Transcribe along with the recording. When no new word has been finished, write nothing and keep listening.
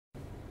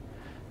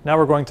Now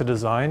we're going to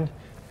design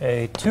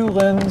a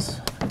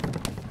 2-lens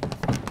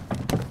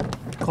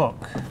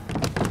cloak.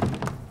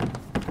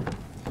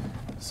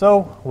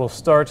 So we'll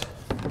start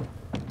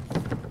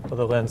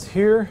with a lens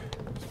here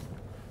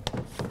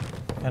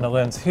and a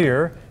lens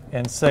here,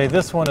 and say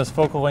this one is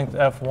focal length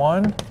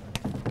f1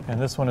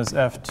 and this one is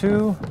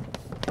f2,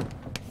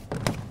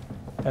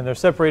 and they're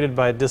separated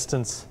by a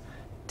distance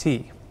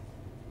t.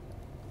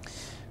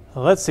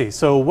 Let's see,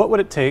 so what would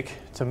it take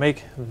to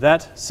make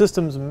that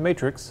systems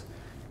matrix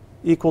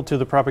equal to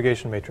the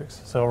propagation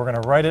matrix? So we're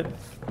going to write it,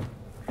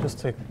 just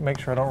to make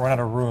sure I don't run out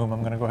of room, I'm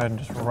going to go ahead and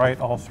just write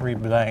all three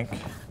blank,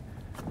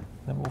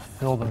 then we'll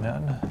fill them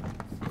in.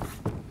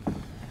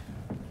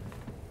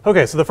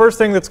 Okay, so the first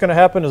thing that's going to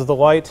happen is the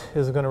light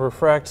is going to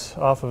refract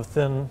off of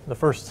the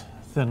first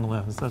thin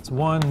lens. That's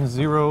 1,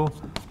 0,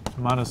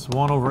 minus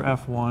 1 over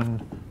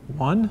f1,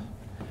 1.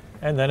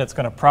 And then it's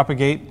going to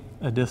propagate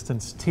a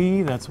distance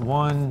t, that's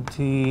 1,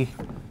 t,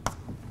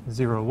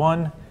 0,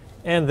 1.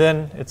 And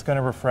then it's going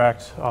to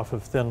refract off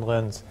of thin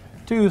lens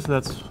 2, so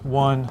that's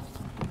 1,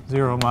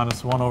 0,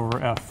 minus 1 over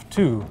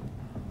f2,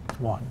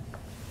 1.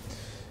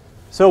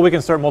 So we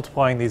can start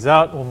multiplying these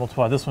out. We'll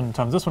multiply this one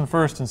times this one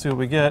first and see what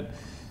we get.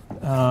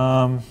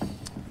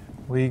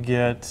 We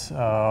get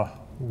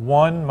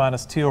 1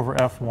 minus t over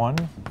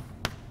f1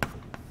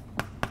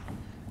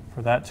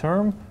 for that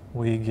term.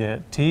 We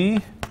get t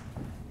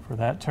for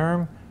that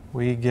term.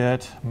 We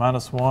get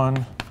minus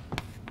 1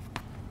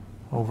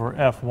 over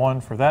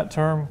f1 for that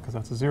term, because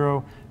that's a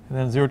 0. And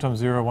then 0 times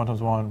 0, 1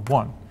 times 1,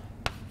 1.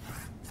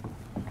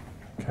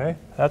 Okay,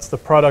 that's the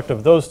product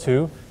of those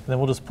two. And then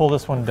we'll just pull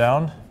this one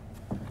down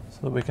so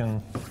that we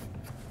can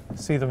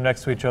see them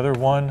next to each other.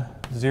 1,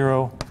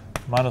 0,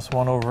 minus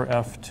 1 over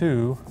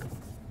f2,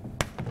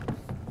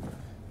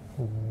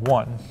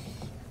 1.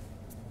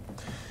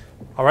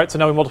 All right, so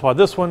now we multiply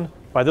this one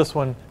by this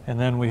one, and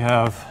then we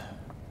have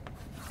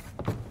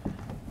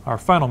our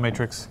final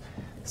matrix.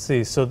 Let's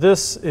see, so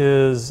this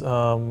is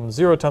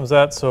 0 times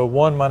that, so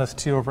 1 minus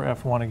t over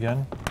f1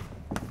 again.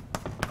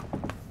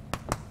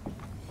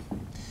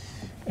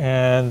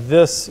 And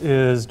this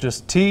is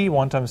just t,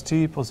 1 times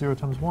t plus 0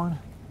 times 1.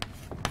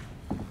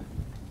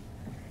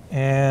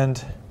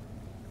 And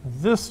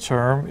this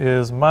term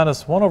is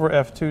minus 1 over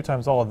f2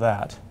 times all of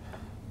that.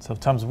 So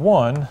times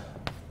 1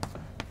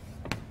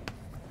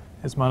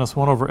 is minus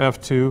 1 over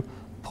f2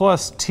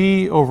 plus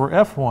t over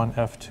f1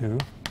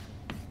 f2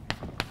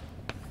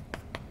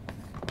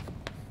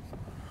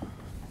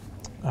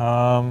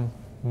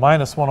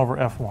 minus 1 over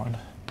f1.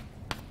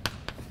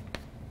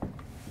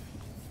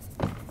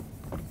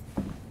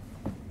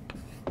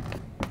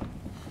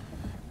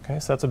 Okay,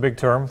 so that's a big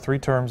term, 3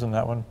 terms in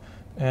that one.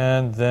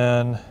 And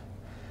then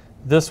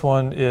this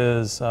one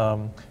is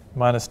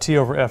minus t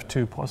over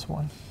f2 plus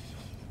 1.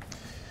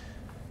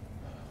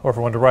 Or if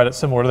I wanted to write it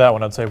similar to that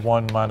one, I'd say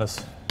 1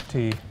 minus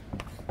t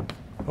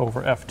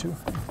over f2.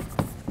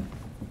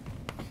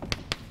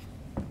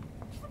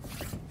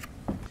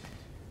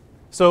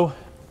 So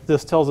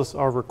this tells us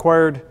our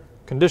required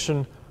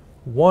condition,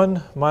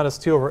 1 minus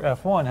t over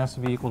f1 has to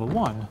be equal to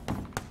 1.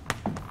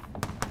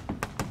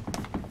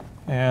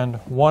 And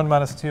 1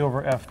 minus t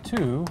over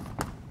f2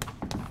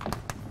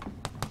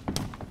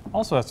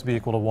 also has to be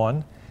equal to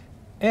 1.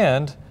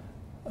 And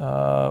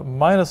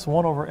minus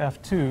 1 over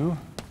f2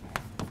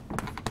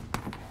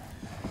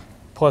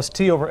 plus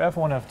t over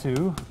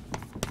f1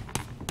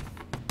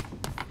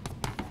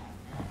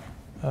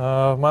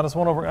 f2 minus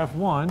 1 over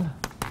f1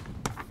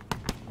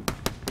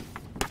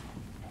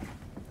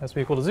 has to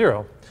be equal to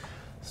 0.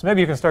 So maybe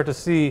you can start to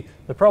see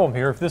the problem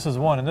here. If this is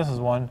 1 and this is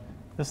 1,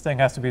 this thing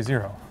has to be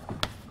 0.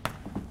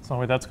 That's the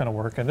only way that's going to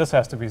work. And this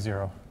has to be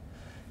 0.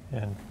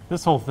 And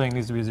this whole thing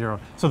needs to be 0.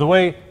 So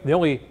the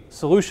only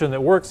solution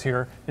that works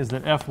here is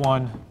that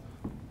f1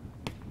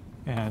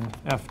 and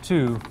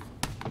f2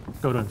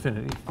 go to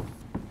infinity.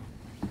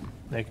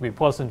 They can be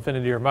plus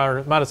infinity or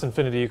minus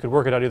infinity. You could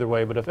work it out either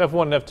way. But if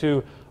f1 and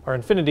f2 are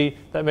infinity,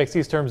 that makes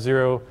these terms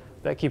 0.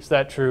 That keeps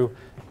that true.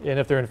 And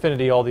if they're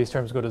infinity, all these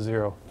terms go to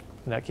 0.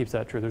 And that keeps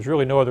that true. There's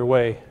really no other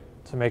way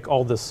to make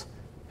all this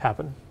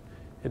happen.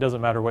 It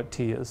doesn't matter what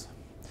t is.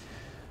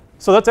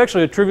 So that's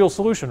actually a trivial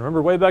solution.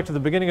 Remember way back to the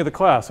beginning of the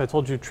class, I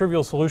told you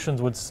trivial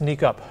solutions would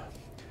sneak up.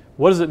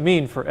 What does it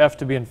mean for f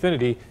to be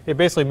infinity? It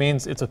basically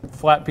means it's a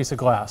flat piece of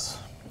glass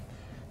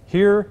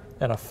here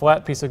and a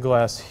flat piece of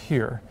glass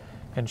here.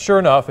 And sure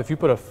enough, if you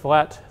put a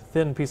flat,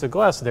 thin piece of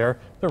glass there,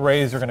 the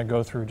rays are going to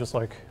go through just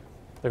like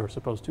they were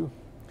supposed to,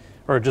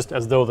 or just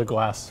as though the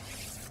glass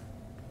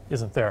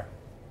isn't there.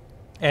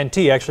 And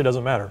t actually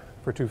doesn't matter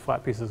for 2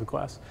 flat pieces of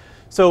glass.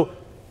 So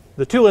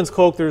the 2-lens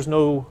cloak, there's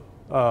no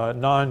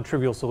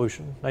non-trivial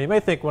solution. Now you may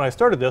think when I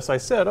started this, I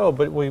said, oh,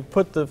 but we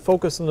put the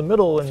focus in the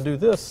middle and do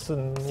this,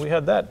 and we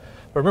had that.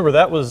 But remember,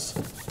 that was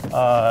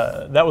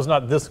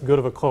not this good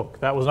of a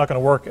cloak. That was not going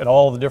to work at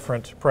all the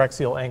different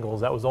paraxial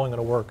angles. That was only going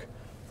to work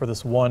for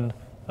this one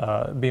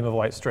beam of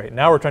light straight.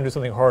 Now we're trying to do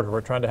something harder.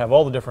 We're trying to have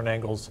all the different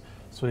angles.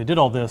 So we did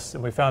all this,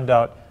 and we found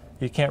out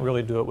you can't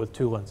really do it with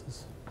 2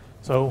 lenses.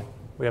 So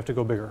we have to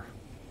go bigger.